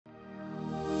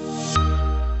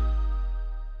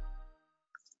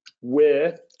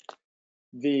with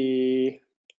the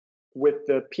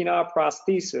penile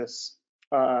prosthesis,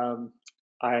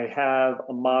 I have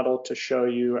a model to show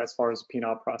you as far as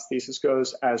penile prosthesis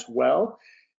goes as well.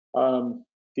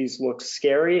 These look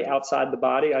scary outside the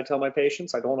body. I tell my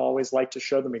patients I don't always like to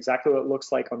show them exactly what it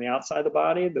looks like on the outside of the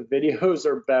body. The videos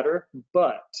are better,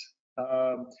 but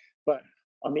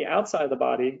on the outside of the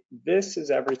body, this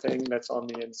is everything that's on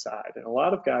the inside. And a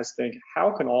lot of guys think,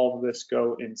 how can all of this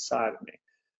go inside of me?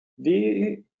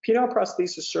 The penile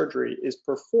prosthesis surgery is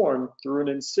performed through an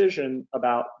incision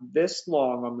about this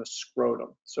long on the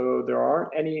scrotum. So there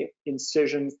aren't any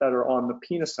incisions that are on the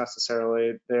penis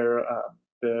necessarily.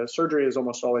 The surgery is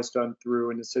almost always done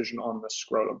through an incision on the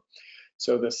scrotum.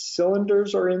 So the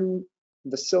cylinders are in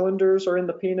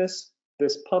the penis.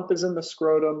 This pump is in the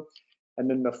scrotum, and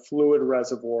then the fluid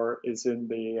reservoir is in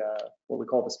the what we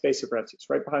call the space of Retzius,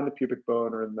 right behind the pubic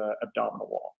bone or in the abdominal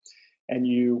wall. And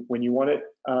when you want it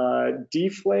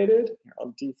deflated, here,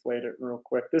 I'll deflate it real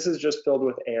quick. This is just filled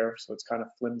with air, so it's kind of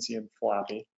flimsy and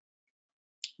floppy.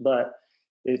 But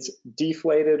it's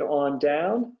deflated on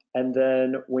down, and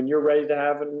then when you're ready to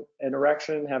have an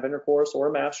erection, have intercourse,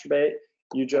 or masturbate,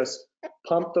 you just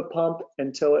pump the pump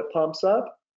until it pumps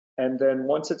up, and then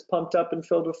once it's pumped up and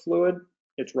filled with fluid,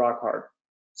 it's rock hard.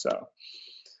 So.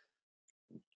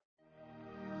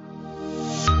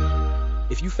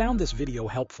 If you found this video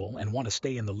helpful and want to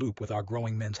stay in the loop with our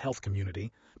growing men's health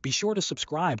community, be sure to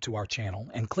subscribe to our channel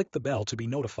and click the bell to be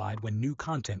notified when new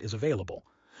content is available.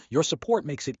 Your support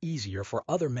makes it easier for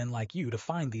other men like you to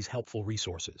find these helpful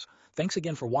resources. Thanks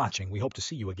again for watching. We hope to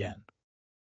see you again.